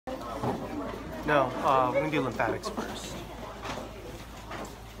No, we're going to do lymphatics first.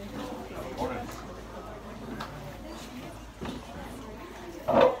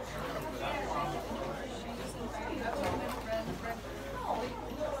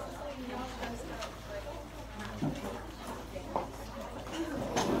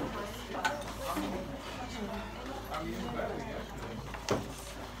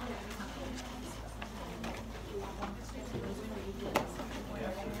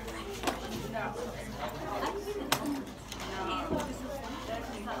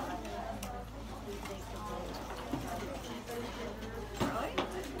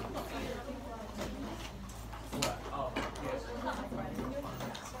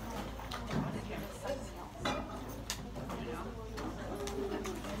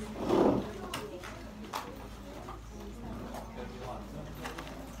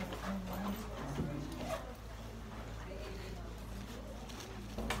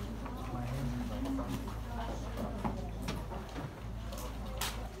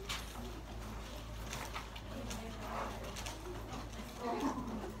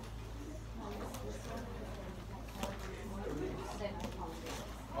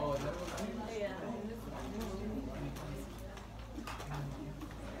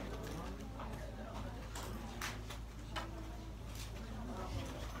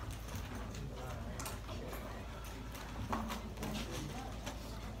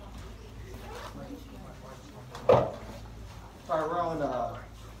 All right, we're on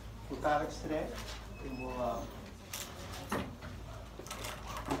lymphatics today, and we'll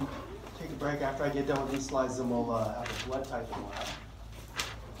take a break after I get done with these slides, and we'll have a blood typing lab.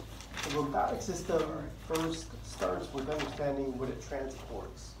 The lymphatic system first starts with understanding what it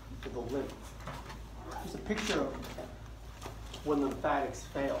transports to the lymph. Here's a picture of when lymphatics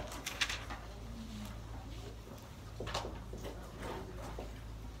fail.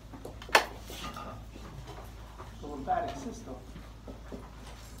 The lymphatic system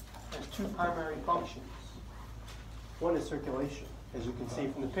has two primary functions. One is circulation. As you can see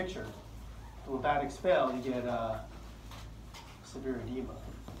from the picture, the lymphatics fail, you get severe edema.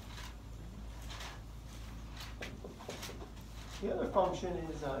 The other function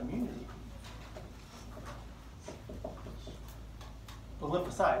is immunity. The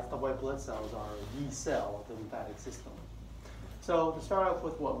lymphocytes, the white blood cells, are the cell of the lymphatic system. So to start off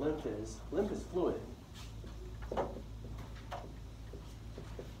with what lymph is fluid.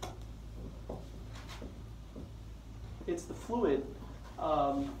 It's the fluid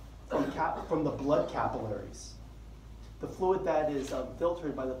from the blood capillaries. The fluid that is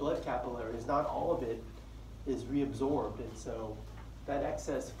filtered by the blood capillaries, not all of it is reabsorbed, and so that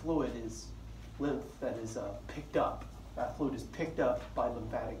excess fluid is lymph that is picked up. That fluid is picked up by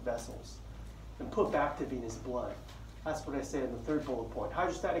lymphatic vessels and put back to venous blood. That's what I say in the third bullet point.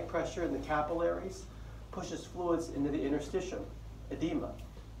 Hydrostatic pressure in the capillaries pushes fluids into the interstitium, edema.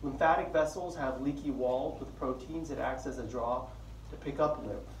 Lymphatic vessels have leaky walls with proteins that acts as a draw to pick up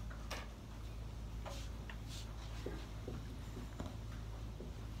lymph.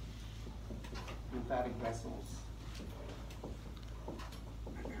 Lymphatic vessels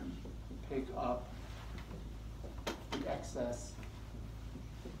pick up the excess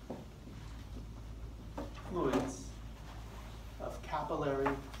fluids of capillary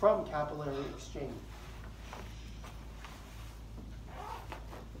exchange.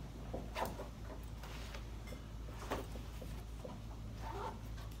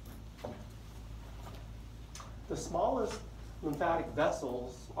 The smallest lymphatic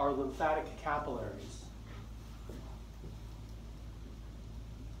vessels are lymphatic capillaries.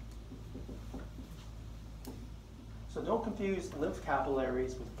 So don't confuse lymph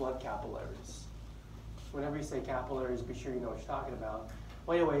capillaries with blood capillaries. Whenever you say capillaries, be sure you know what you're talking about.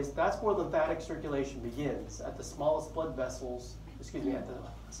 Well, anyways, that's where lymphatic circulation begins, at the smallest blood vessels, at the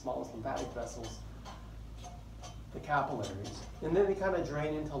smallest lymphatic vessels, the capillaries. And then they kind of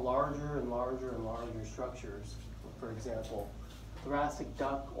drain into larger and larger and larger structures. For example, thoracic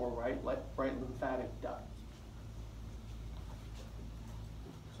duct or right lymphatic duct.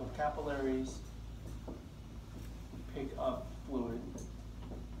 So capillaries pick up fluid,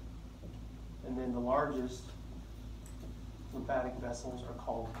 and then the largest lymphatic vessels are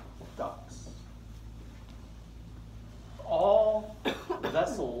called ducts. All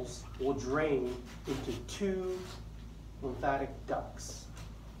vessels will drain into two lymphatic ducts.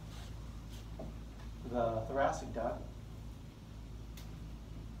 The thoracic duct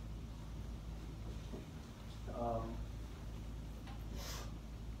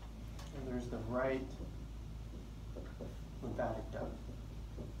and there's the right lymphatic duct.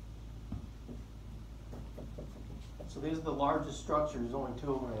 So these are the largest structures, only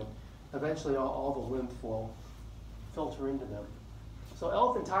two of them. eventually all the lymph will filter into them. So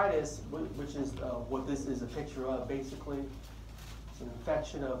elephantitis, which is what this is a picture of, basically, it's an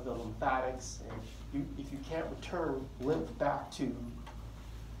infection of the lymphatics, and if you can't return lymph back to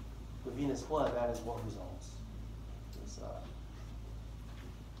the venous blood, that is what results, is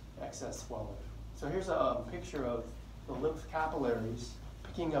excess swelling. So here's a picture of the lymph capillaries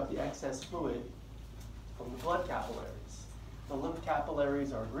picking up the excess fluid from the blood capillaries. The lymph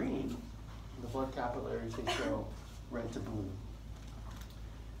capillaries are green, and the blood capillaries, they show red to blue.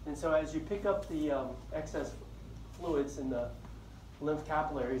 And so as you pick up the excess fluids in the lymph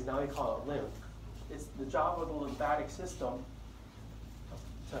capillaries, now we call it lymph. It's the job of the lymphatic system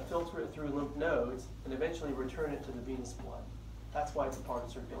to filter it through lymph nodes and eventually return it to the venous blood. That's why it's a part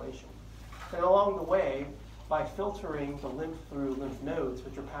of circulation. And along the way, by filtering the lymph through lymph nodes,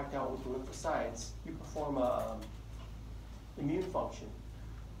 which are packed out with the lymphocytes, you perform a immune function.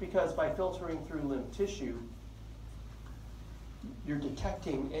 Because by filtering through lymph tissue, you're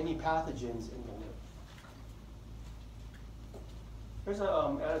detecting any pathogens in the lymph. Here's an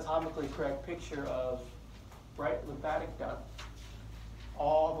anatomically correct picture of right lymphatic duct.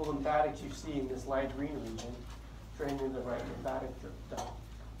 All the lymphatics you see in this light green region drain into the right lymphatic duct.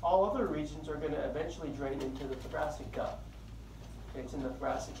 All other regions are going to eventually drain into the thoracic duct. It's in the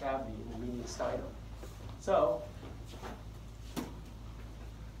thoracic cavity, in the mediastinum. So,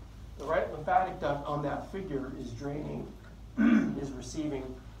 the right lymphatic duct on that figure is draining, is receiving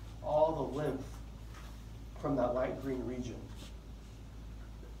all the lymph from that light green region.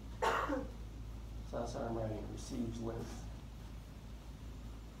 So that's what I'm writing, receives lymph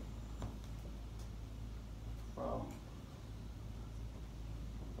from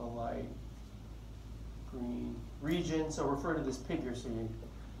the light green region. So refer to this figure so you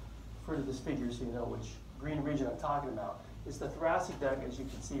know which green region I'm talking about. It's the thoracic duct, as you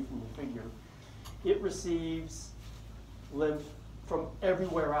can see from the figure. It receives lymph from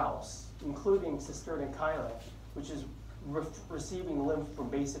everywhere else, including cisterna chyli, which is receiving lymph from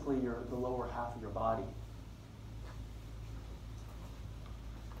basically the lower half of your body.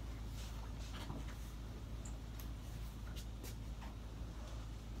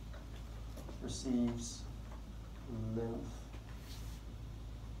 Receives lymph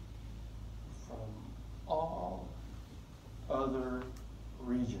from all other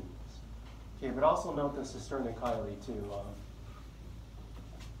regions. Okay, but also note the cisterna chyli too.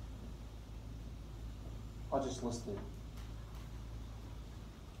 I'll just list it.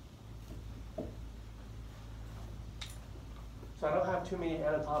 So I don't have too many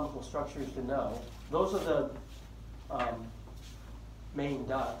anatomical structures to know. Those are the main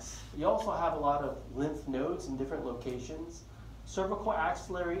ducts. You also have a lot of lymph nodes in different locations. Cervical,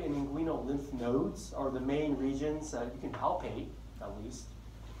 axillary, and inguinal lymph nodes are the main regions that you can palpate, at least.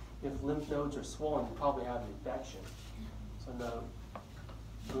 If lymph nodes are swollen, you probably have an infection. So note,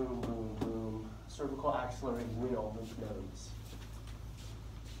 boom, boom, boom. Cervical, axillary, inguinal lymph nodes.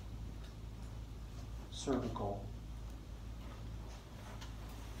 Cervical.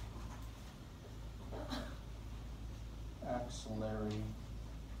 Axillary.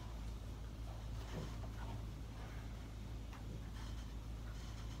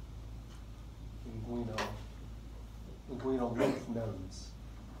 Inguinal lymph nodes.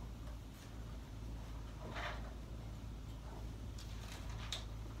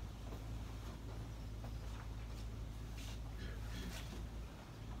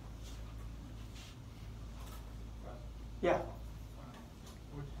 Yeah.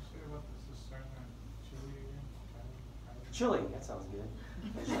 What did you say about the cisterna chili again? Chili, that sounds good.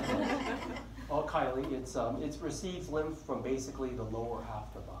 All chyli, it receives lymph from basically the lower half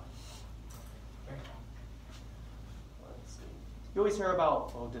of the body. Let's see. You always hear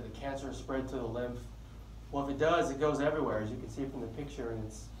about, oh, did the cancer spread to the lymph? Well, if it does, it goes everywhere, as you can see from the picture, and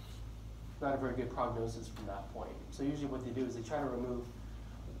it's not a very good prognosis from that point. So usually what they do is they try to remove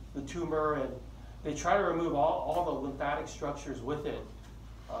the tumor, and they try to remove all the lymphatic structures with it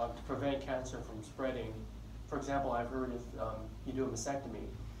to prevent cancer from spreading. For example, I've heard if you do a mastectomy,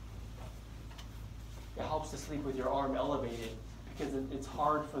 it helps to sleep with your arm elevated because it's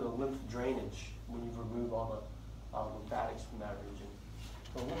hard for the lymph drainage when you remove all the lymphatics from that region.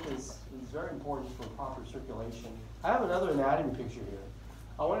 So lymph is very important for proper circulation. I have another anatomy picture here.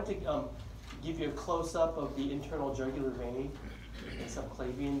 I wanted to give you a close-up of the internal jugular vein and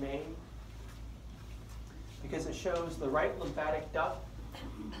subclavian vein because it shows the right lymphatic duct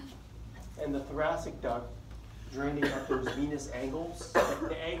and the thoracic duct draining at those venous angles,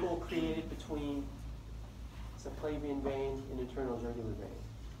 the angle created between subclavian vein and internal jugular vein.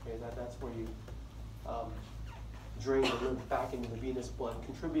 Okay, that's where you drain the lymph back into the venous blood,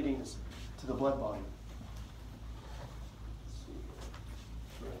 contributing to the blood volume. Let's see.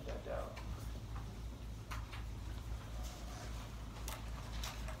 Write that down.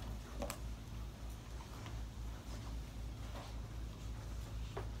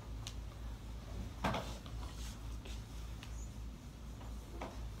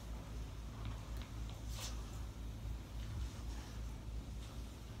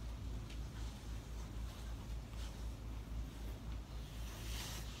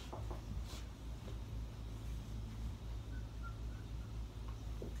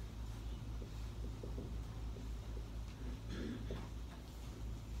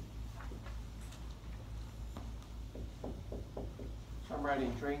 I'm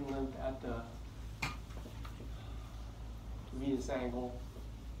writing drain lymph at the venous angle.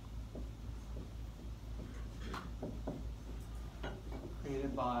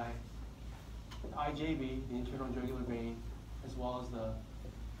 Created by IJV, the internal jugular vein, as well as the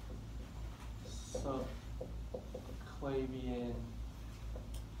subclavian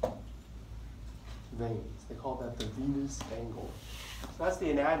veins. They call that the venous angle. So that's the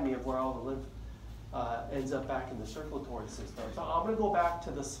anatomy of where all the lymph ends up back in the circulatory system. So I'm going to go back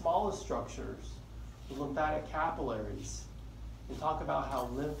to the smallest structures, the lymphatic capillaries, and talk about how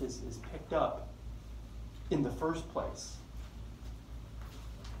lymph is picked up in the first place.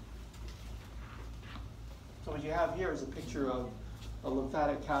 So what you have here is a picture of a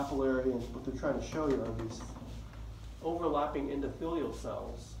lymphatic capillary, and what they're trying to show you are these overlapping endothelial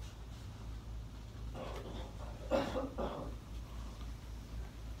cells.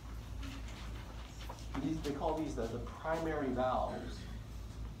 They call these the primary valves.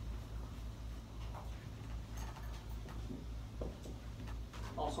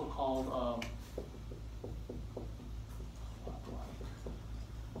 Also called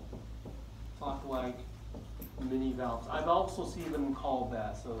flap-like mini valves. I've also seen them called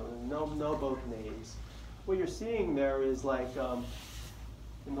that, so know both names. What you're seeing there is like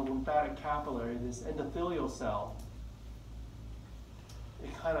in the lymphatic capillary, this endothelial cell,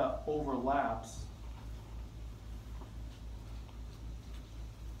 it kind of overlaps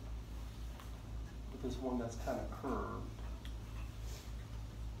with this one that's kind of curved.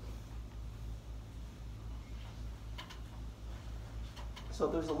 So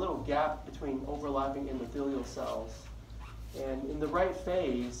there's a little gap between overlapping endothelial cells, and in the right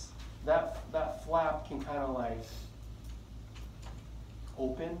phase, that flap can kind of like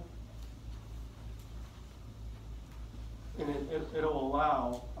open, and it'll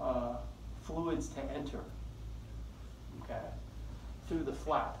allow fluids to enter, okay, through the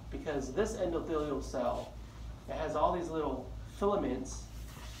flap, because this endothelial cell, it has all these little filaments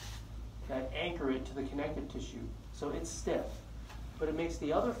that anchor it to the connective tissue, so it's stiff. But it makes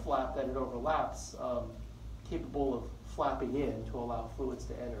the other flap that it overlaps capable of flapping in to allow fluids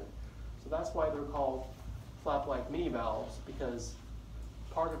to enter. So that's why they're called flap-like mini valves, because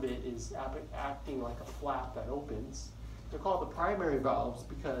part of it is acting like a flap that opens. They're called the primary valves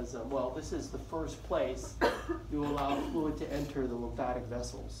because, well, this is the first place you allow fluid to enter the lymphatic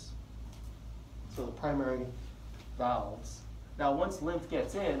vessels. So the primary valves. Now once lymph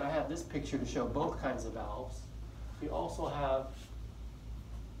gets in, I have this picture to show both kinds of valves. We also have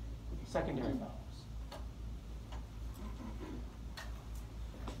secondary valves.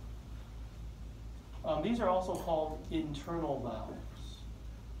 These are also called internal valves.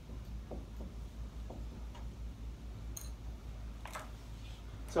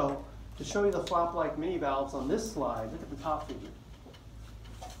 So to show you the flap-like mini valves on this slide, look at the top figure.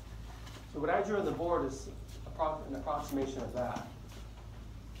 So what I drew on the board is an approximation of that,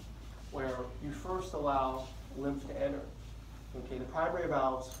 where you first allow lymph to enter. Okay, the primary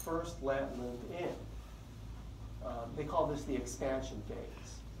valves first let lymph in. They call this the expansion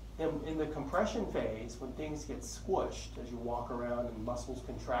phase. In the compression phase, when things get squished as you walk around and muscles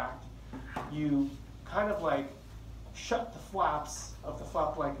contract, you kind of like shut the flaps of the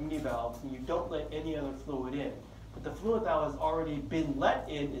flap-like mini valves and you don't let any other fluid in. But the fluid that has already been let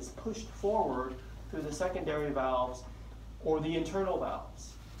in is pushed forward through the secondary valves or the internal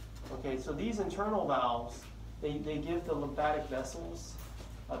valves. Okay, so these internal valves, they give the lymphatic vessels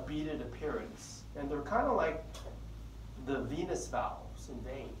a beaded appearance. And they're kind of like the venous valves and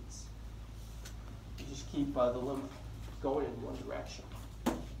veins. You just keep the lymph going in one direction.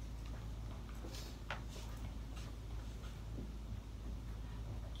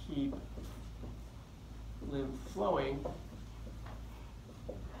 Keep lymph flowing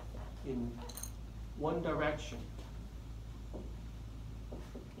in one direction.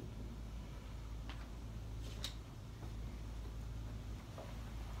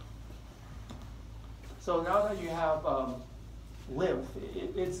 So So now that you have lymph,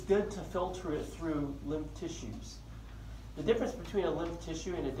 it's good to filter it through lymph tissues. The difference between a lymph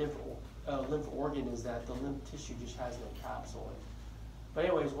tissue and a different lymph organ is that the lymph tissue just has no capsule in it. But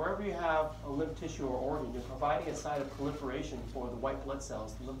anyways, wherever you have a lymph tissue or organ, you're providing a site of proliferation for the white blood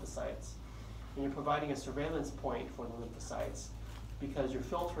cells, the lymphocytes. And you're providing a surveillance point for the lymphocytes because you're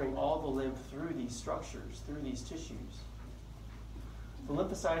filtering all the lymph through these structures, through these tissues. The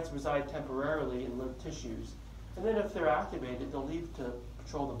lymphocytes reside temporarily in lymph tissues, and then if they're activated, they'll leave to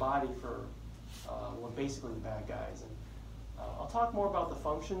patrol the body for, well, basically the bad guys. And I'll talk more about the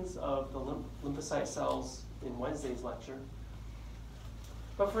functions of the lymphocyte cells in Wednesday's lecture.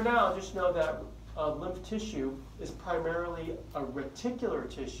 But for now, just know that lymph tissue is primarily a reticular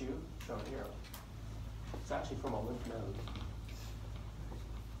tissue, shown here. It's actually from a lymph node.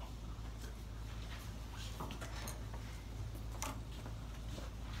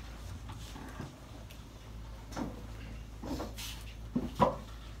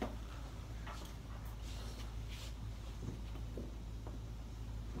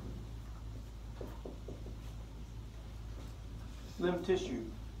 Lymph tissue,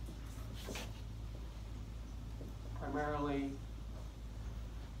 primarily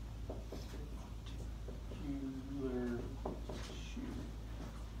reticular tissue.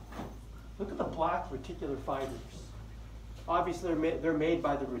 Look at the black reticular fibers. Obviously, they're made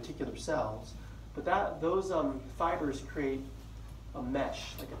by the reticular cells, but those fibers create a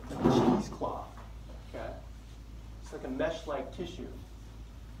mesh, like a cheesecloth. Okay, it's like a mesh-like tissue,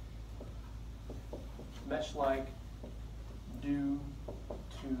 mesh-like due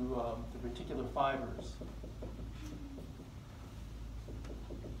to the reticular fibers.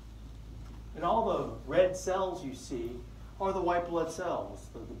 And all the red cells you see are the white blood cells,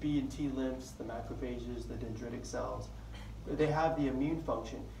 the B and T lymphs, the macrophages, the dendritic cells. They have the immune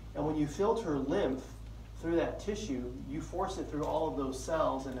function. And when you filter lymph through that tissue, you force it through all of those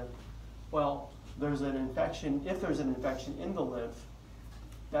cells, and there's an infection. If there's an infection in the lymph,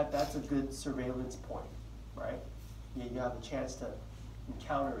 that's a good surveillance point, right? You have a chance to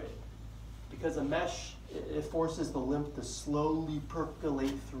encounter it. Because a mesh, it forces the lymph to slowly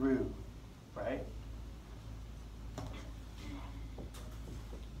percolate through, right?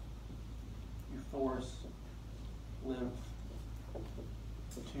 You force lymph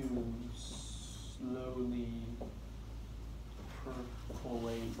to slowly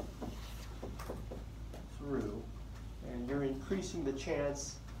percolate through, and you're increasing the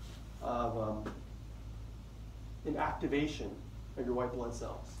chance of an activation of your white blood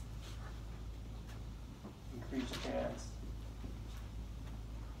cells. Increased chance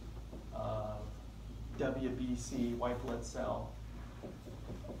of WBC, white blood cell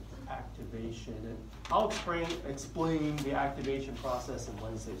activation. And I'll explain the activation process in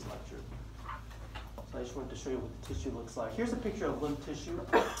Wednesday's lecture. So I just wanted to show you what the tissue looks like. Here's a picture of lymph tissue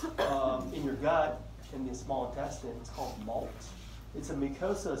in your gut, in the small intestine. It's called MALT. It's a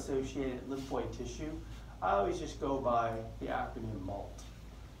mucosa-associated lymphoid tissue. I always just go by the acronym MALT.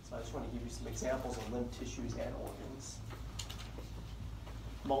 So I just want to give you some examples of lymph tissues and organs.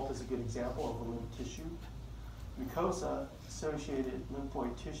 MALT is a good example of a lymph tissue. Mucosa-associated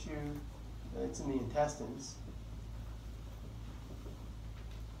lymphoid tissue, it's in the intestines.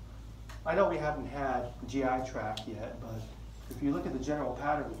 I know we haven't had GI tract yet, but if you look at the general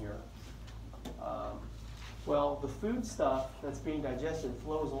pattern here, the food stuff that's being digested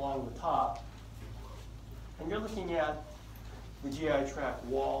flows along the top. And you're looking at the GI tract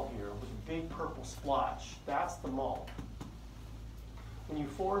wall here with a big purple splotch. That's the MALT. When you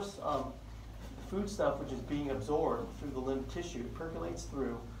force the food stuff which is being absorbed through the lymph tissue, it percolates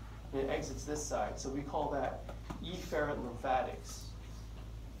through and it exits this side. So we call that efferent lymphatics.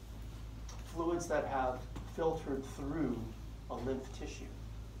 Fluids that have filtered through a lymph tissue.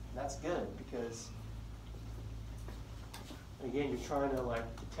 And that's good because, again, you're trying to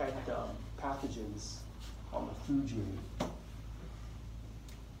detect pathogens on the food you eat.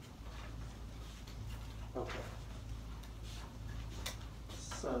 Okay.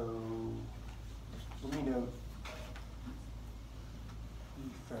 So, let me note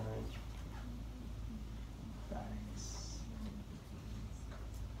efferent lymphatics.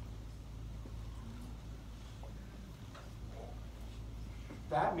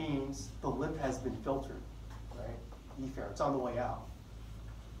 That means the lymph has been filtered, right? Efferent, it's on the way out.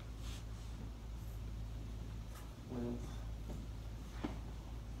 Lymph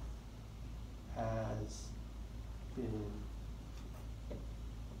has been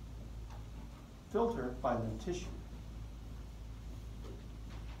filtered by lymph tissue.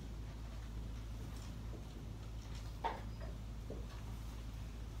 I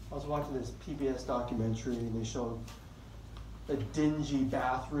was watching this PBS documentary, and they showed a dingy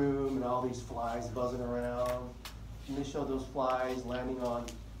bathroom and all these flies buzzing around. And they showed those flies landing on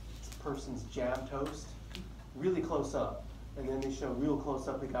this person's jam toast, really close up. And then they show real close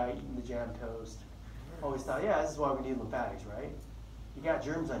up the guy eating the jam toast. Always thought, yeah, this is why we need lymphatics, right? You got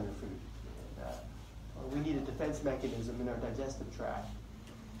germs on your food. And, we need a defense mechanism in our digestive tract.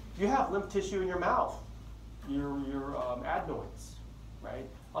 You have lymph tissue in your mouth, your adenoids, right?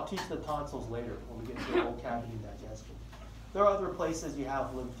 I'll teach the tonsils later when we get to oral cavity digestion. There are other places you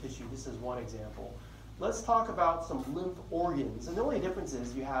have lymph tissue. This is one example. Let's talk about some lymph organs. And the only difference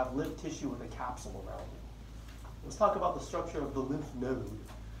is you have lymph tissue with a capsule around it. Let's talk about the structure of the lymph node.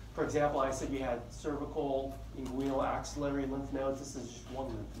 For example, I said you had cervical, inguinal, axillary lymph nodes. This is just one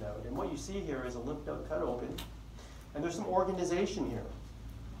lymph node. And what you see here is a lymph node cut open. And there's some organization here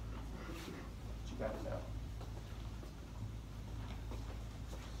that you got to know.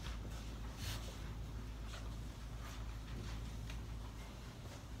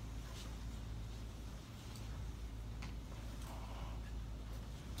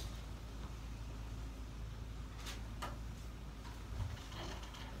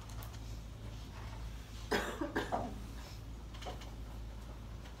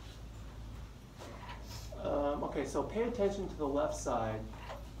 Okay, so pay attention to the left side.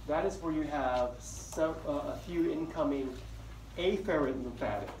 That is where you have a few incoming afferent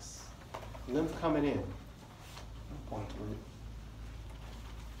lymphatics. Lymph coming in. Point to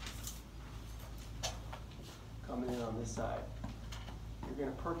it. Coming in on this side. You're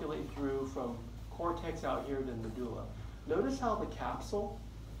going to percolate through from cortex out here to medulla. Notice how the capsule,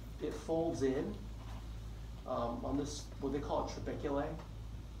 it folds in on this, what they call it, trabeculae.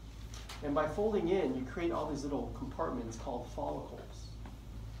 And by folding in, you create all these little compartments called follicles.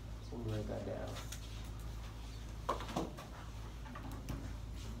 So let me write that down.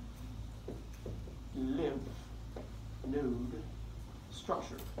 Lymph node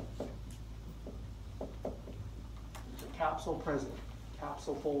structure. The capsule present.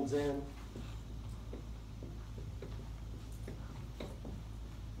 Capsule folds in.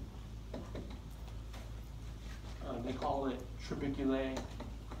 They call it trabeculae.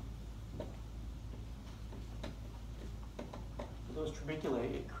 Those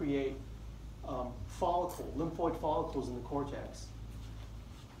trabeculae create lymphoid follicles in the cortex.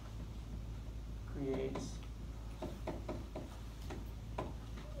 Creates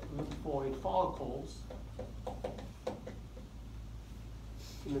lymphoid follicles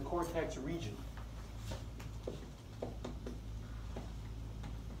in the cortex region.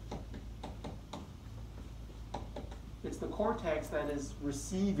 It's the cortex that is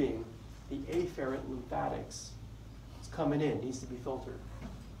receiving the afferent lymphatics. Coming in, needs to be filtered.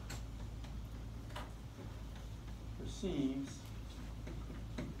 Receives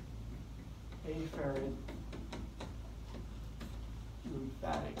afferent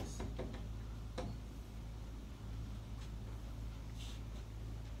lymphatics.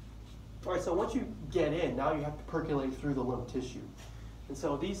 All right, so once you get in, now you have to percolate through the lymph tissue. And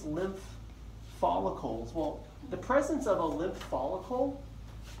so these lymph follicles, well, the presence of a lymph follicle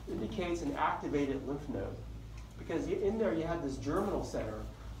indicates an activated lymph node. Because in there you have this germinal center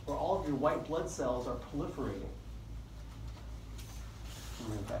where all of your white blood cells are proliferating.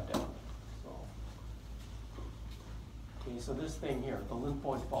 Write that down. Okay, so this thing here, the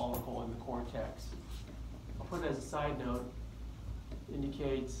lymphoid follicle in the cortex, I'll put it as a side note,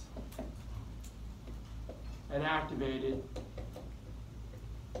 indicates an activated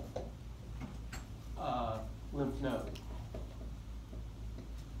lymph node.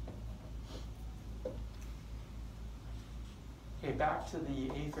 Okay, back to the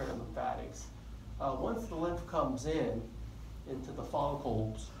afferent lymphatics. Once the lymph comes into the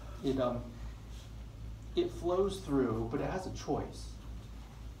follicles, it flows through, but it has a choice.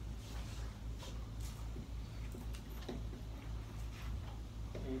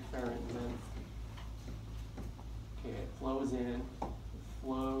 Afferent lymph. Okay, it flows in, it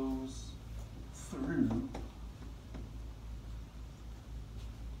flows through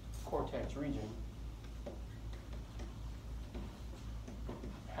cortex region.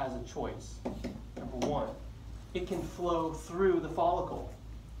 Has a choice. Number one, it can flow through the follicle,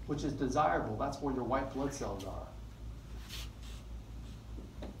 which is desirable. That's where your white blood cells are.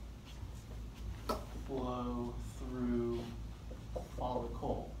 Flow through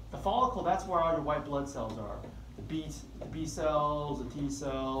follicle. The follicle, that's where all your white blood cells are. The B cells, the T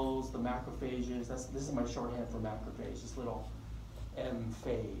cells, the macrophages. This is my shorthand for macrophage, this little M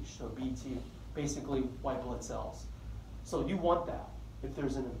phage. So BT, basically white blood cells. So you want that if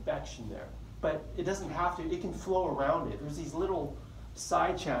there's an infection there. But it doesn't have to, it can flow around it. There's these little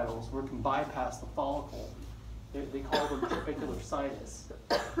side channels where it can bypass the follicle. They call them trabecular sinus.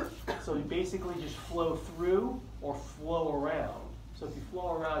 So you basically just flow through or flow around. So if you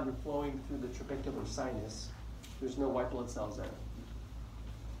flow around, you're flowing through the trabecular sinus. There's no white blood cells there.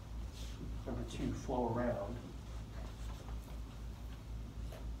 Number 2, flow around.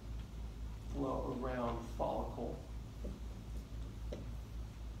 Flow around follicle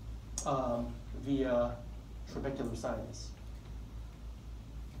via trabecular sinus.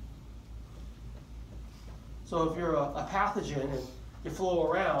 So if you're a pathogen and you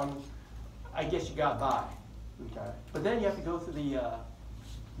flow around, I guess you got by. Okay. But then you have to go through the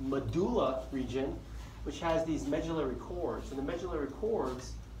medulla region, which has these medullary cords. And the medullary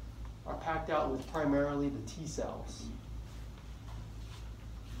cords are packed out with primarily the T cells.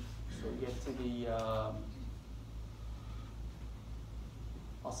 So you get to the,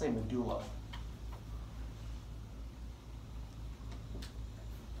 I'll say medulla.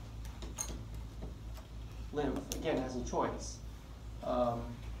 Lymph, again, has a choice.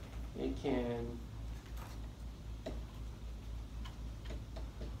 It can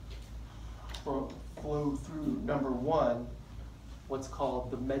flow through, number 1, what's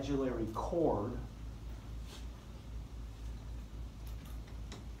called the medullary cord.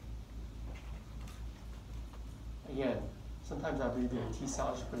 Again, sometimes I abbreviate T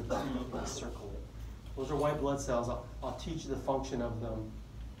cells, just put a T and circle it. Those are white blood cells. I'll teach you the function of them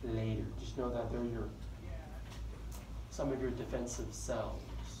later. Just know that they're some of your defensive cells.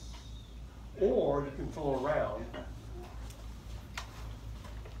 Or you can flow around.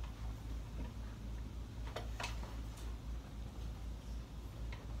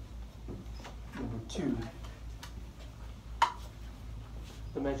 Number 2,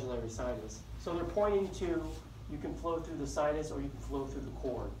 the medullary sinus. So they're pointing to, you can flow through the sinus or you can flow through the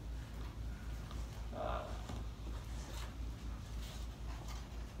cord.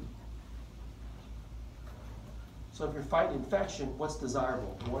 So if you're fighting infection, what's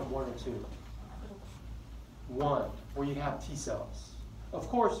desirable? 1 or 2? 1, where you have T cells. Of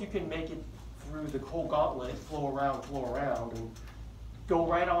course, you can make it through the whole gauntlet, flow around, and go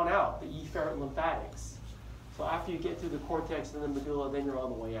right on out, the efferent lymphatics. So after you get through the cortex and the medulla, then you're on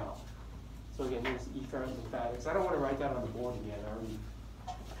the way out. So again, here's efferent lymphatics. I don't want to write that on the board again. I already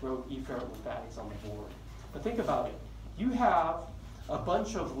wrote efferent lymphatics on the board. But think about it. You have a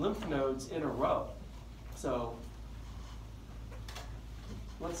bunch of lymph nodes in a row. So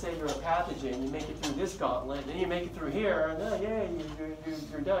let's say you're a pathogen, you make it through this gauntlet, then you make it through here, and then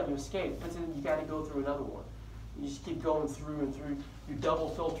you're done, you escape. But then you got to go through another one. You just keep going through and through. You double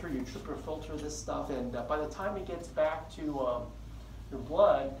filter, you triple filter this stuff, and by the time it gets back to your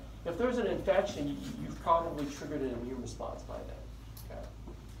blood, if there's an infection, you've probably triggered an immune response by then. Okay.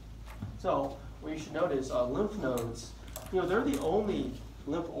 So what you should notice, lymph nodes, they're the only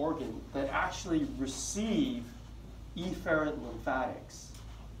lymph organ that actually receive efferent lymphatics.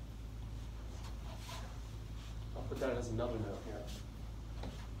 I'll put that as another note here.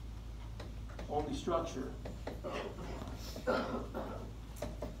 Only structure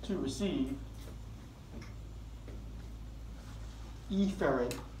to receive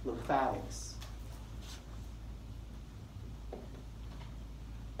efferent lymphatics.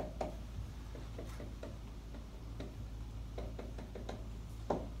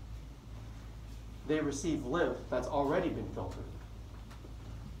 They receive lymph that's already been filtered.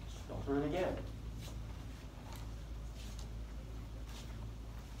 Just filter it again.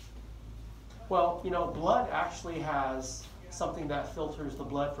 Well, blood actually has something that filters the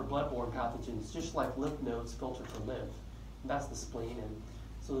blood for bloodborne pathogens, just like lymph nodes filter for lymph. And that's the spleen. And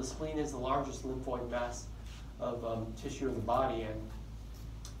so the spleen is the largest lymphoid mass of tissue in the body. And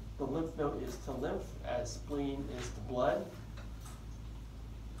the lymph node is to lymph as spleen is to blood.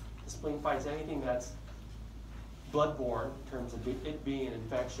 The spleen fights anything that's bloodborne in terms of it being an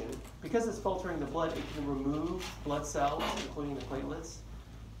infection. Because it's filtering the blood, it can remove blood cells, including the platelets.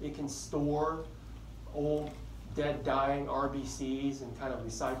 It can store old, dead, dying RBCs and kind of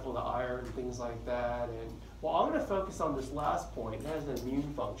recycle the iron and things like that. And well, I'm going to focus on this last point. It has an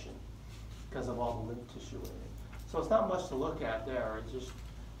immune function because of all the lymph tissue in it. So it's not much to look at there. It's just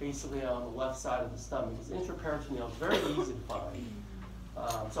basically on the left side of the stomach. It's intraperitoneal. It's very easy to find.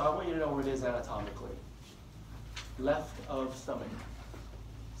 So I want you to know where it is anatomically. Left of stomach.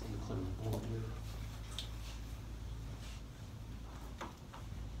 It's in the clear board here.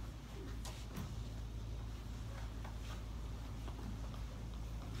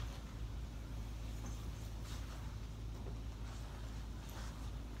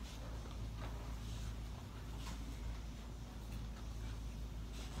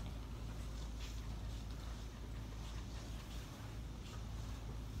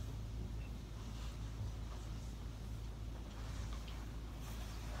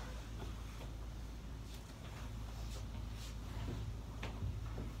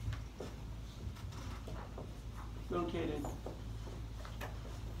 located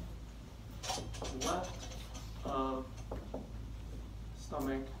left of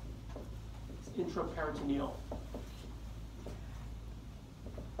stomach, intraperitoneal.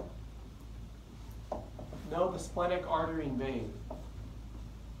 Know the splenic artery and vein.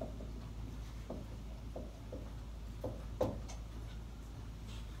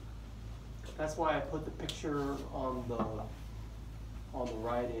 That's why I put the picture on the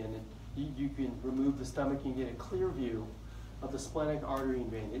right end. You can remove the stomach and get a clear view of the splenic artery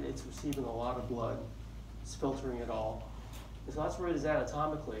and vein. It's receiving a lot of blood. It's filtering it all. And so that's where it is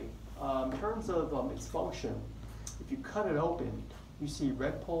anatomically. In terms of its function, if you cut it open, you see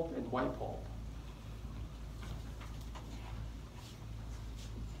red pulp and white pulp.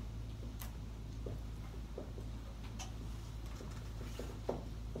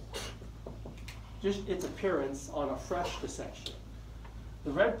 Just its appearance on a fresh dissection. The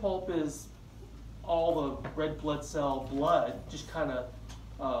red pulp is all the red blood cell blood, just kind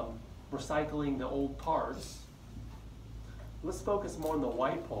of recycling the old parts. Let's focus more on the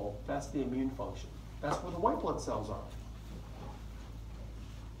white pulp. That's the immune function. That's where the white blood cells are.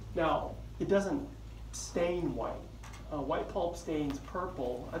 Now, it doesn't stain white. White pulp stains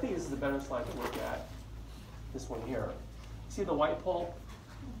purple. I think this is a better slide to look at. This one here. See the white pulp?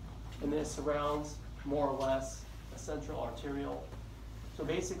 And this surrounds more or less a central arteriole. So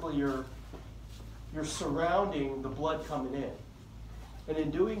basically you're surrounding the blood coming in. And in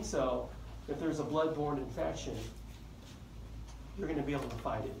doing so, if there's a blood-borne infection, you're going to be able to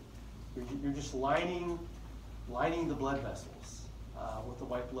fight it. You're just lining the blood vessels with the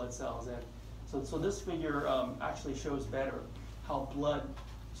white blood cells. And so this figure actually shows better how blood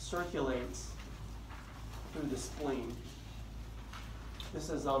circulates through the spleen. This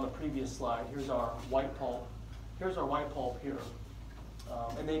is on the previous slide. Here's our white pulp. Here's our white pulp here.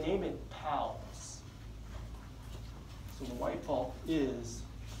 And they name it PALS. So the white pulp is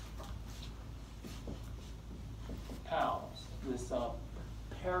PALS, this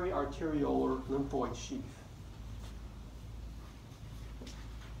periarteriolar lymphoid sheath.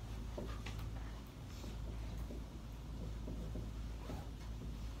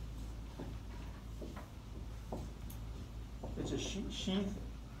 It's a sheath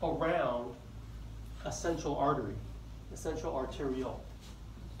around a central artery, a central arteriole.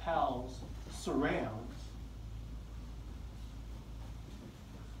 PALS surrounds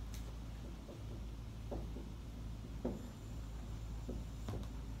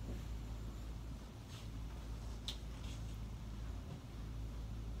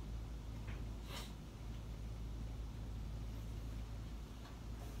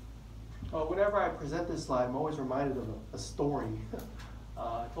whenever I present this slide, I'm always reminded of a story.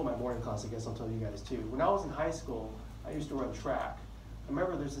 I told my morning class, I guess I'll tell you guys too. When I was in high school, I used to run track. I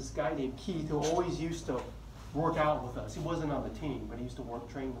remember there's this guy named Keith who always used to work out with us. He wasn't on the team, but he used to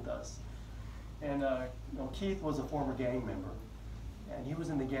train with us. And Keith was a former gang member, and he was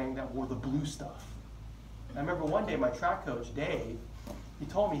in the gang that wore the blue stuff. And I remember one day my track coach, Dave, he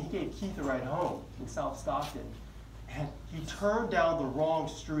told me he gave Keith a ride home in South Stockton, and he turned down the wrong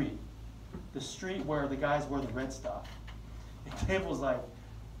street, the street where the guys wear the red stuff. And Dave was like,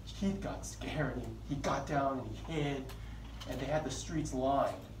 Keith got scared, and he got down and he hid, and they had the streets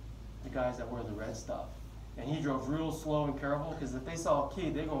lined, the guys that wear the red stuff. And he drove real slow and careful, because if they saw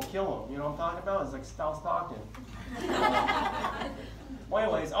Keith, they're going to kill him. You know what I'm talking about? It's like South Stockton. Well,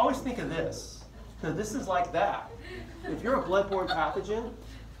 anyways, I always think of this, because this is like that. If you're a blood-borne pathogen,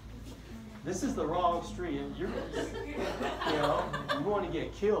 this is the wrong street. You're going to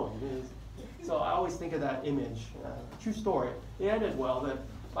get killed. So I always think of that image. True story. It ended well. That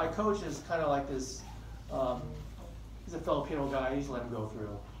my coach is kind of like this. He's a Filipino guy. I usually let him go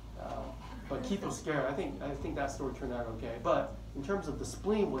through. But Keith was scared. I think that story turned out okay. But in terms of the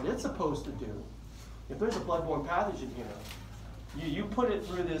spleen, what it's supposed to do, if there's a blood-borne pathogen here, you put it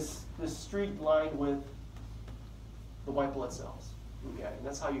through this street lined with the white blood cells. Okay, and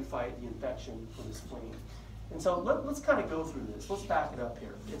that's how you fight the infection for the spleen. And so let's kind of go through this. Let's back it up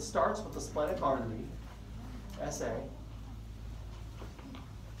here. It starts with the splenic artery, SA.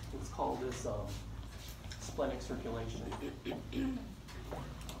 Let's call this splenic circulation.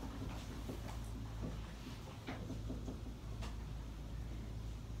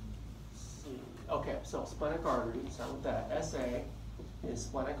 Okay, so splenic artery, start with that. SA is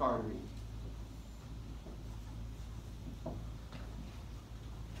splenic artery.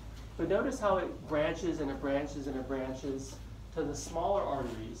 But notice how it branches and it branches and it branches to the smaller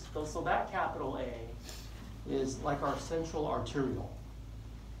arteries. So that capital A is like our central arteriole.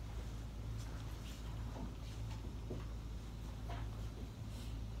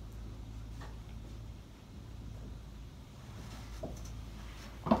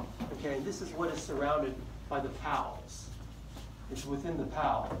 Okay, and this is what is surrounded by the pals. It's within the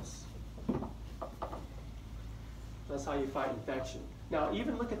pals. That's how you fight infection. Now,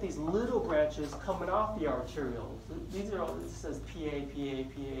 even look at these little branches coming off the arterioles. These are all, it says PA.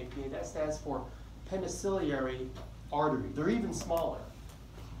 That stands for penicillary artery. They're even smaller.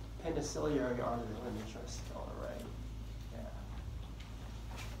 Penicillary artery. Let me make sure I spell it right.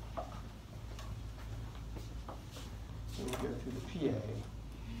 Yeah. So we go through the PA.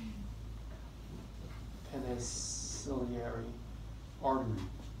 Penicillary artery.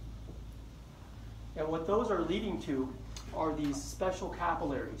 And what those are leading to are these special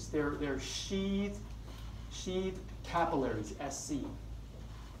capillaries. They're sheathed capillaries, SC.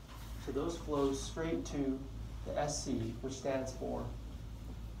 So those flow straight to the SC, which stands for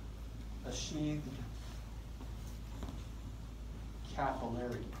a sheathed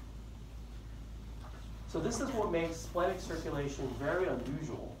capillary. So this is what makes splenic circulation very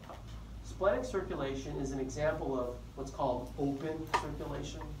unusual. Splenic circulation is an example of what's called open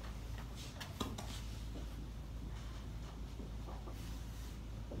circulation.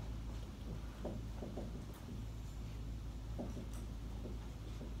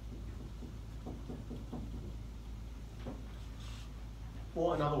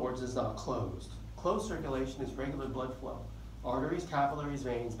 Well, in other words, it's not closed. Closed circulation is regular blood flow. Arteries, capillaries,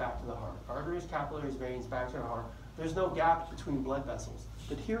 veins, back to the heart. Arteries, capillaries, veins, back to the heart. There's no gap between blood vessels.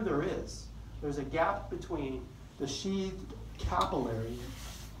 But here there is. There's a gap between the sheathed capillary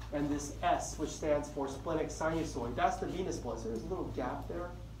and this S, which stands for splenic sinusoid. That's the venous blood. So there's a little gap there.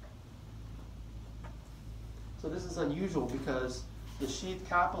 So this is unusual because the sheathed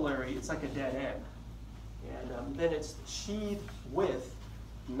capillary, it's like a dead end. And then it's sheathed with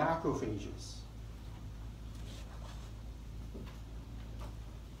macrophages.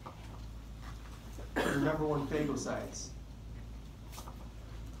 The number one phagocytes.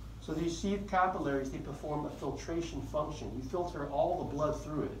 So these sheathed capillaries, they perform a filtration function. You filter all the blood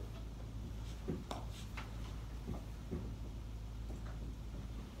through it.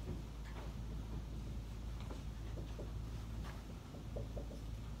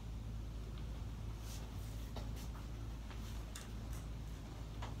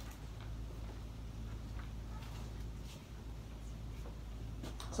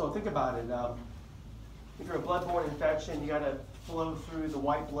 So think about it. If you're a bloodborne infection, you got to flow through the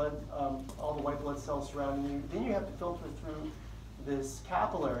white blood, all the white blood cells surrounding you. Then you have to filter through this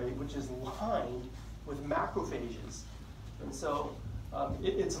capillary, which is lined with macrophages. And so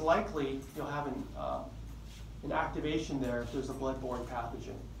it's likely you'll have an activation there if there's a bloodborne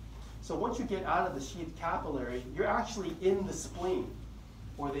pathogen. So once you get out of the sheathed capillary, you're actually in the spleen,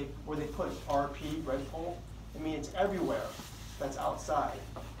 where they put RP, red pole. I mean, it's everywhere. That's outside.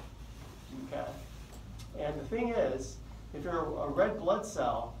 Okay. And the thing is, if you're a red blood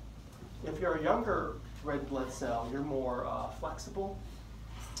cell, if you're a younger red blood cell, you're more flexible.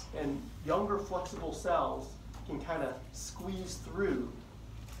 And younger flexible cells can kind of squeeze through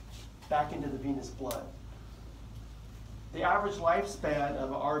back into the venous blood. The average lifespan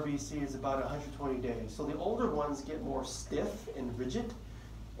of an RBC is about 120 days. So the older ones get more stiff and rigid,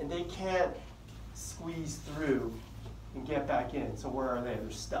 and they can't squeeze through and get back in. So where are they?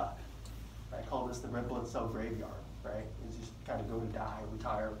 They're stuck. I call this the red blood cell graveyard, right? They just kind of go to die,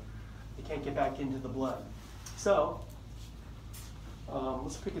 retire. They can't get back into the blood. So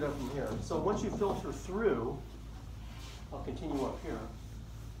let's pick it up from here. So once you filter through, I'll continue up here.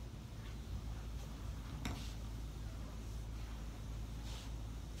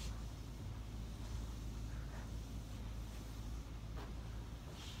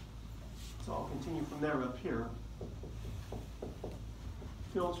 So I'll continue from there up here.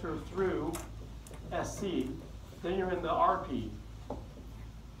 Filter through SC, then you're in the RP,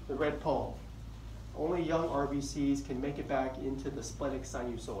 the red pole. Only young RBCs can make it back into the splenic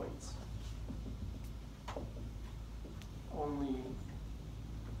sinusoids. Only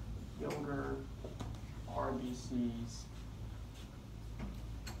younger RBCs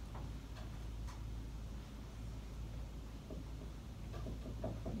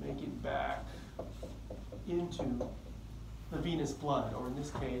make it back into the venous blood, or in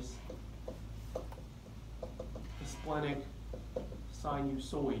this case, the splenic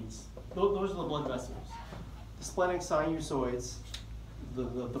sinusoids. Those are the blood vessels. The splenic sinusoids, the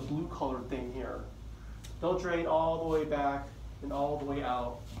blue colored thing here, they'll drain all the way back and all the way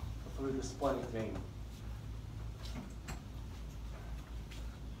out through the splenic vein.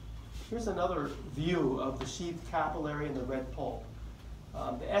 Here's another view of the sheathed capillary and the red pulp.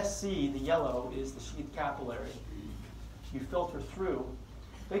 The SC, the yellow, is the sheathed capillary. You filter through.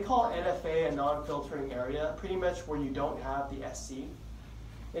 They call NFA a non-filtering area, pretty much where you don't have the SC.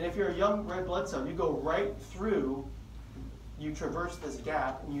 And if you're a young red blood cell, you go right through, you traverse this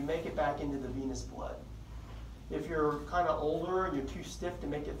gap, and you make it back into the venous blood. If you're kind of older and you're too stiff to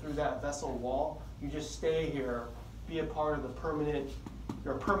make it through that vessel wall, you just stay here, be a part of the permanent,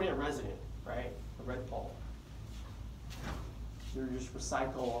 you're a permanent resident, right? A red pulp. You just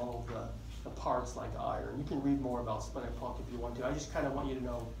recycle all of the parts like iron. You can read more about splenic plunk if you want to. I just kind of want you to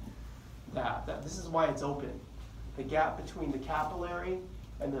know that this is why it's open. The gap between the capillary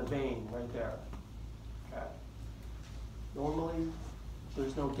and the vein right there. Okay. Normally,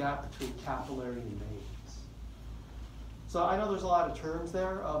 there's no gap between capillary and veins. So I know there's a lot of terms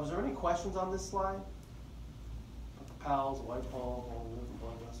there. Was there any questions on this slide? The pals, the white pulp, all the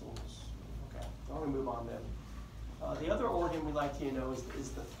blood vessels. Okay, I'm going to move on then. The other organ we like to know is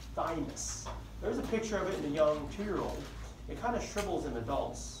the thymus. There's a picture of it in a young 2-year-old. It kind of shrivels in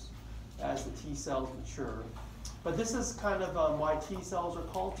adults as the T cells mature. But this is kind of why T cells are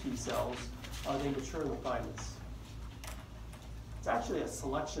called T cells. They mature in the thymus. It's actually a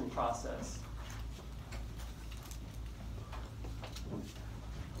selection process.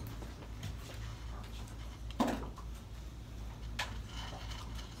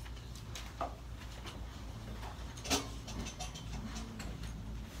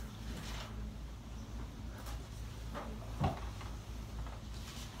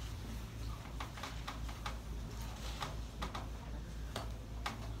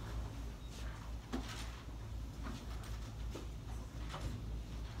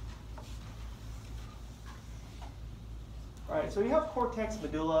 All right, so you have cortex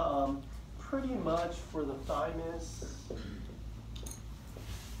medulla pretty much for the thymus,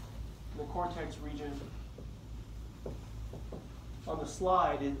 the cortex region. On the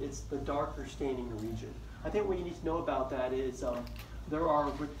slide, it's the darker staining region. I think what you need to know about that is there are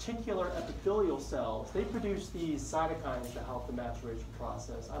reticular epithelial cells. They produce these cytokines to help the maturation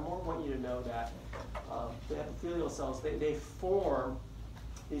process. I more want you to know that the epithelial cells, they form,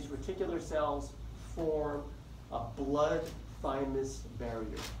 these reticular cells form a blood thymus barrier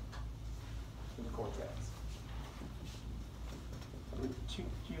in the cortex.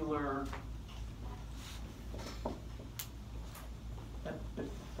 Reticular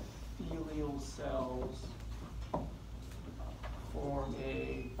epithelial cells form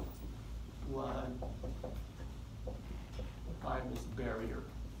a blood thymus barrier.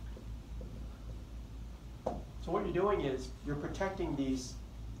 So what you're doing is you're protecting these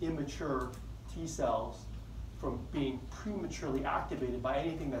immature T cells from being prematurely activated by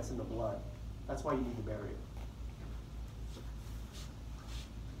anything that's in the blood. That's why you need the barrier.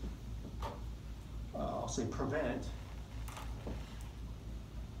 I'll say prevent.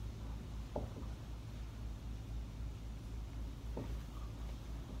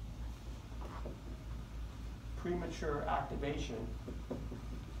 Premature activation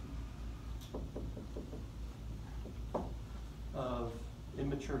of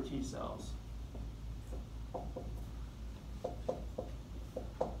immature T cells.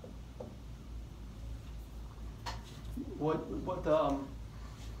 What the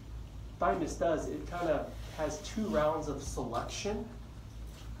thymus does, it kind of has 2 rounds of selection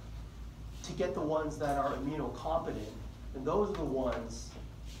to get the ones that are immunocompetent, and those are the ones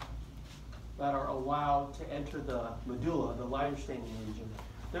that are allowed to enter the medulla, the lighter staining region.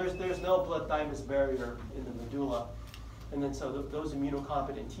 There's no blood thymus barrier in the medulla, and then so those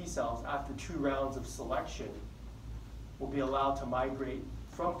immunocompetent T cells, after 2 rounds of selection, will be allowed to migrate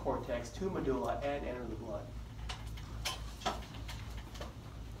from cortex to medulla and enter the blood.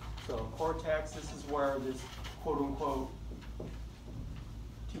 So cortex, this is where this quote-unquote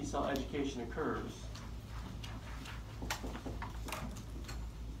T cell education occurs.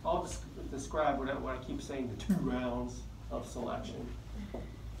 I'll just describe what I keep saying, the 2 rounds of selection.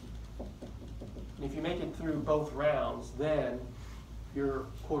 And if you make it through both rounds, then you're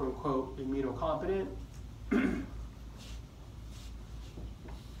quote-unquote immunocompetent.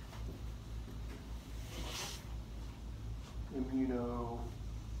 Immunocompetent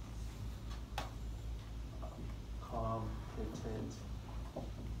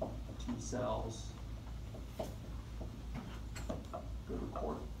T cells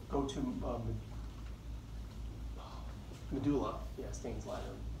go to medulla, stains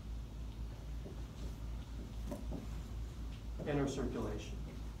lighter. Enter circulation.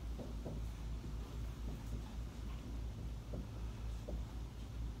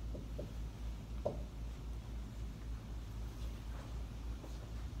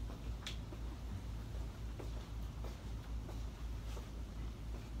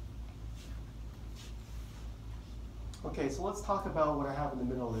 Okay, so let's talk about what I have in the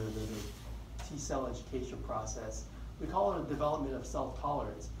middle there, the T cell education process. We call it a development of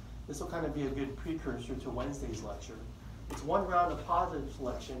self-tolerance. This will kind of be a good precursor to Wednesday's lecture. It's one round of positive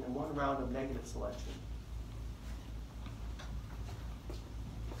selection and one round of negative selection.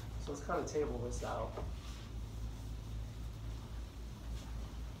 So let's kind of table this out.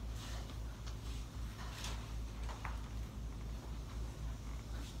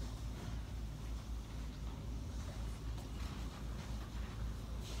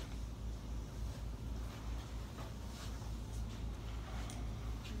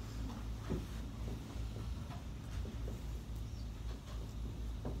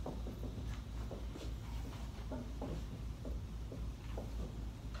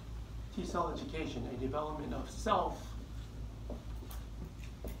 T-cell education, a development of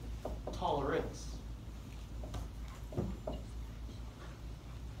self-tolerance.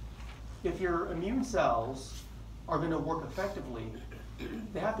 If your immune cells are going to work effectively,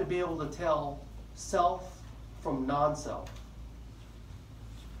 they have to be able to tell self from non-self.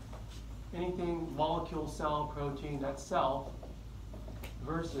 Anything molecule, cell, protein, that's self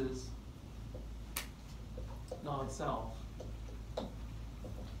versus non-self.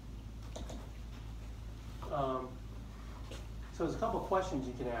 So there's a couple of questions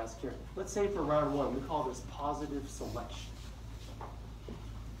you can ask here. Let's say for round one, we call this positive selection.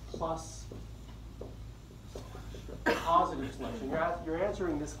 Plus positive selection. You're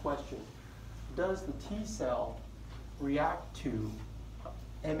answering this question. Does the T cell react to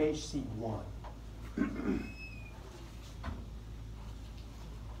MHC1?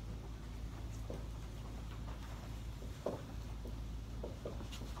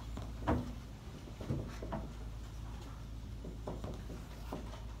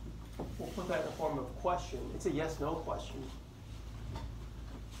 We'll put that in the form of a question. It's a yes-no question.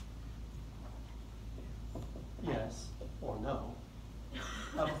 Yes or no.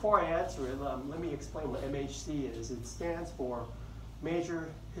 Before I answer it, let me explain what MHC is. It stands for Major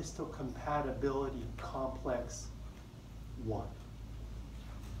Histocompatibility Complex 1.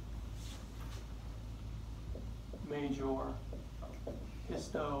 Major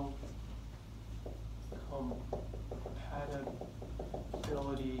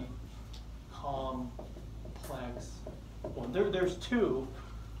Histocompatibility Complex 1. There's two.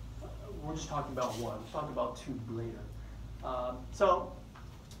 We're just talking about one. We'll talk about two later.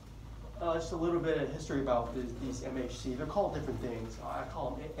 Just a little bit of history about these MHC. They're called different things. I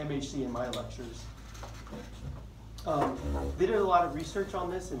call them MHC in my lectures. They did a lot of research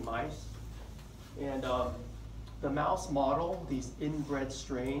on this in mice. And the mouse model, these inbred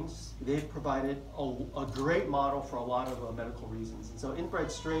strains, they've provided a great model for a lot of medical reasons. And so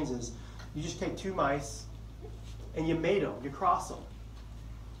inbred strains is, you just take two mice and you mate them, you cross them.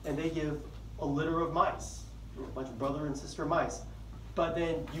 And they give a litter of mice, a bunch of brother and sister mice. But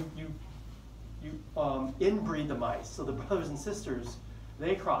then you inbreed the mice, so the brothers and sisters,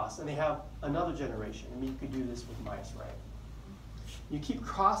 they cross and they have another generation. I mean, you could do this with mice, right? You keep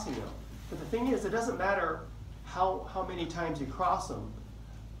crossing them. But the thing is, it doesn't matter how many times you cross them.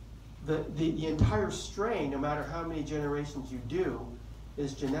 The entire strain, no matter how many generations you do,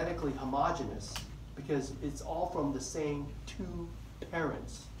 is genetically homogeneous because it's all from the same two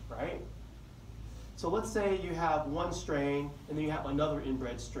parents, right? So let's say you have one strain and then you have another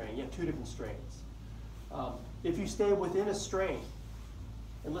inbred strain. You have two different strains. If you stay within a strain,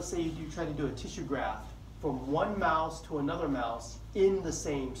 and let's say you try to do a tissue graft from one mouse to another mouse in the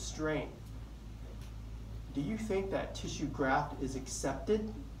same strain, do you think that tissue graft is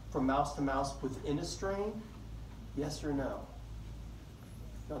accepted from mouse to mouse within a strain? Yes or no?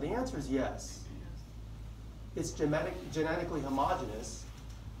 Now the answer is yes. It's genetically homogeneous.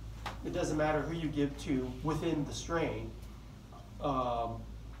 It doesn't matter who you give to within the strain. The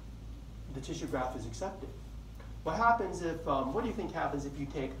tissue graft is accepted. What happens if, what do you think happens if you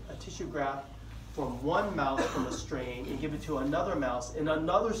take a tissue graft from one mouse from a strain and give it to another mouse in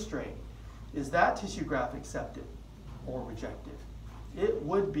another strain? Is that tissue graft accepted or rejected? It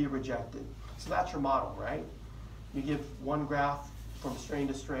would be rejected. So that's your model, right? You give one graft from strain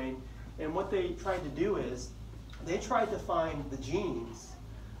to strain, and what they tried to do is they tried to find the genes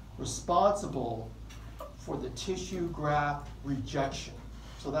responsible for the tissue graft rejection.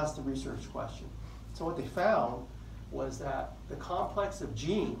 So that's the research question. So what they found was that the complex of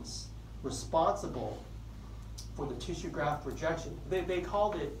genes responsible for the tissue graft rejection, they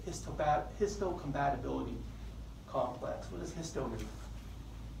called it histocompatibility complex. What does histo mean?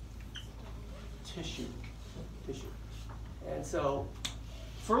 Tissue. And so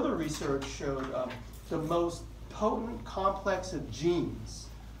further research showed the most potent complex of genes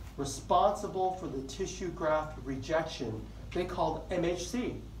responsible for the tissue graft rejection, they called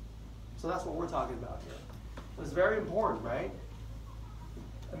MHC. So that's what we're talking about here. It's very important, right?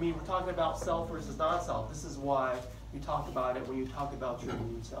 I mean, we're talking about self versus non-self. This is why you talk about it when you talk about your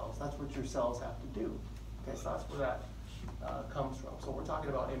immune cells. That's what your cells have to do. Okay, so that's where that comes from. So we're talking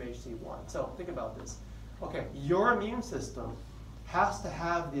about MHC1. So think about this. Okay, your immune system has to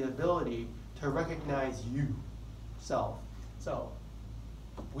have the ability to recognize you, self. So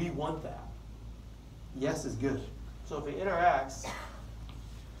we want that. Yes is good. So if it interacts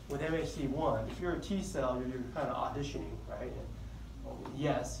with MHC1, if you're a T cell, you're kind of auditioning, right? And,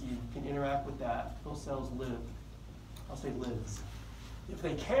 yes, you can interact with that. Those cells live. I'll say lives. If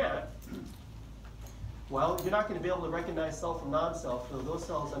they can't, well, you're not going to be able to recognize self from non-self, so those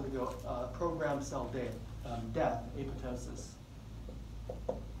cells undergo programmed cell death, apoptosis.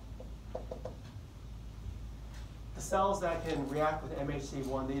 The cells that can react with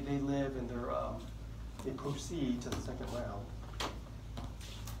MHC1, they live and they proceed to the second round.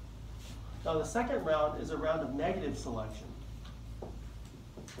 Now the second round is a round of negative selection.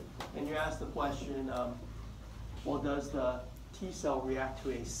 And you ask the question, well, does the T cell react to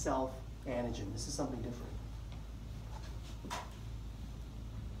a self-antigen? This is something different.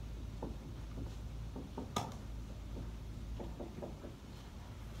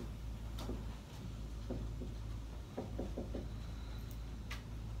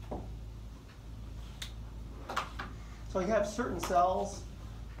 So you have certain cells,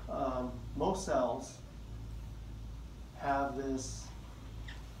 most cells have this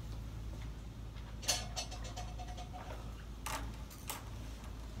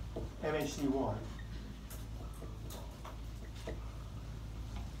MHC1.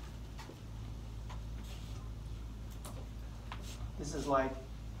 This is like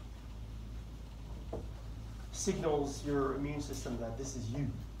signals your immune system that this is you,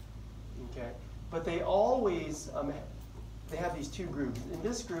 okay? But they always, they have these two groups. In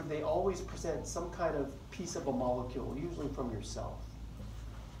this group, they always present some kind of piece of a molecule, usually from yourself.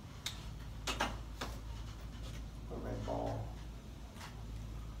 A red ball.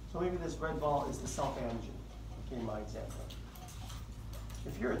 So maybe this red ball is the self-antigen, okay, in my example.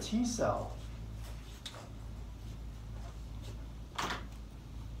 If you're a T cell,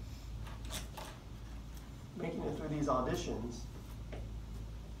 making it through these auditions,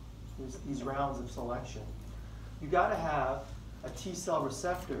 these rounds of selection, you got to have a T cell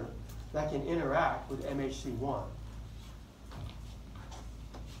receptor that can interact with MHC1.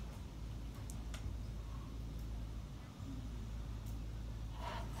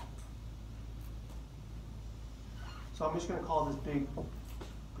 So I'm just going to call this big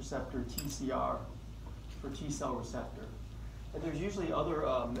receptor TCR for T cell receptor. And there's usually other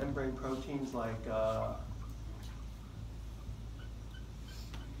membrane proteins like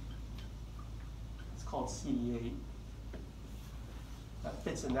it's called CD8 that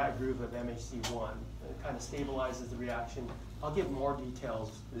fits in that group of MHC1. It kind of stabilizes the reaction. I'll give more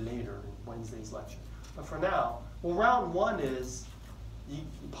details later in Wednesday's lecture. But for now, well, round one is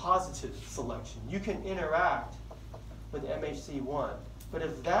positive selection. You can interact with MHC1, but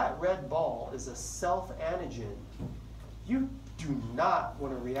if that red ball is a self-antigen, you do not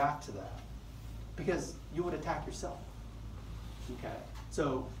want to react to that because you would attack yourself. Okay,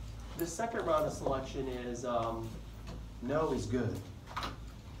 so the second round of selection is no is good.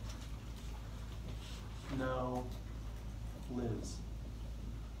 No lives.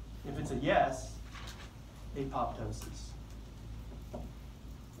 If it's a yes, apoptosis.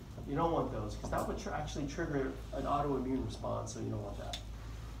 You don't want those because that would actually trigger an autoimmune response, so you don't want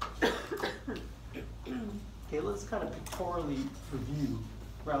that. Okay, let's kind of pictorially review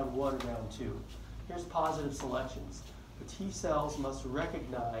round one and round two. Here's positive selections. The T cells must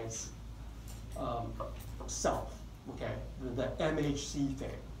recognize self, okay, the MHC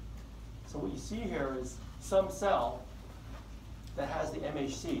thing. So what you see here is some cell that has the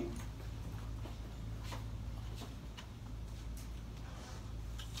MHC.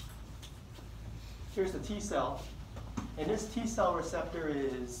 Here's the T cell, and this T cell receptor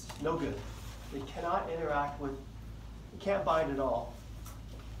is no good. It cannot interact with, it can't bind at all.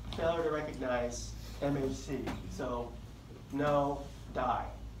 Failure to recognize MHC, so no, die.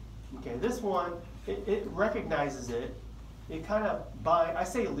 Okay, this one, it recognizes it. It kind of binds, I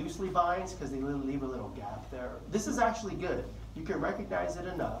say loosely binds because they leave a little gap there. This is actually good. You can recognize it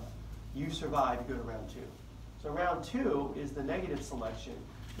enough, you survive, you go to round two. So round two is the negative selection.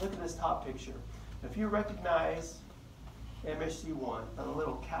 Look at this top picture. If you recognize MHC1 on a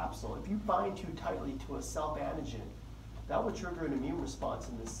little capsule, if you bind too tightly to a self-antigen, that would trigger an immune response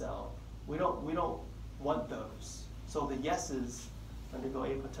in this cell. We don't want those. So the yeses undergo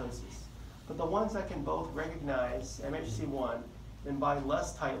apoptosis. But the ones that can both recognize MHC1 and bind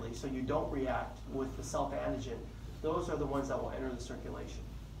less tightly so you don't react with the self-antigen, those are the ones that will enter the circulation.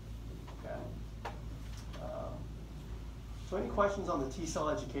 Okay. So any questions on the T-cell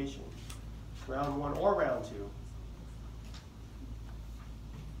education? Round 1 or round 2?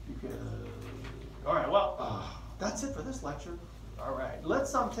 You could, all right, well, that's it for this lecture. All right,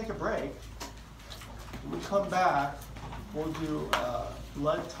 let's take a break. When we come back, we'll do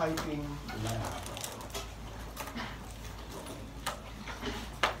blood typing lab.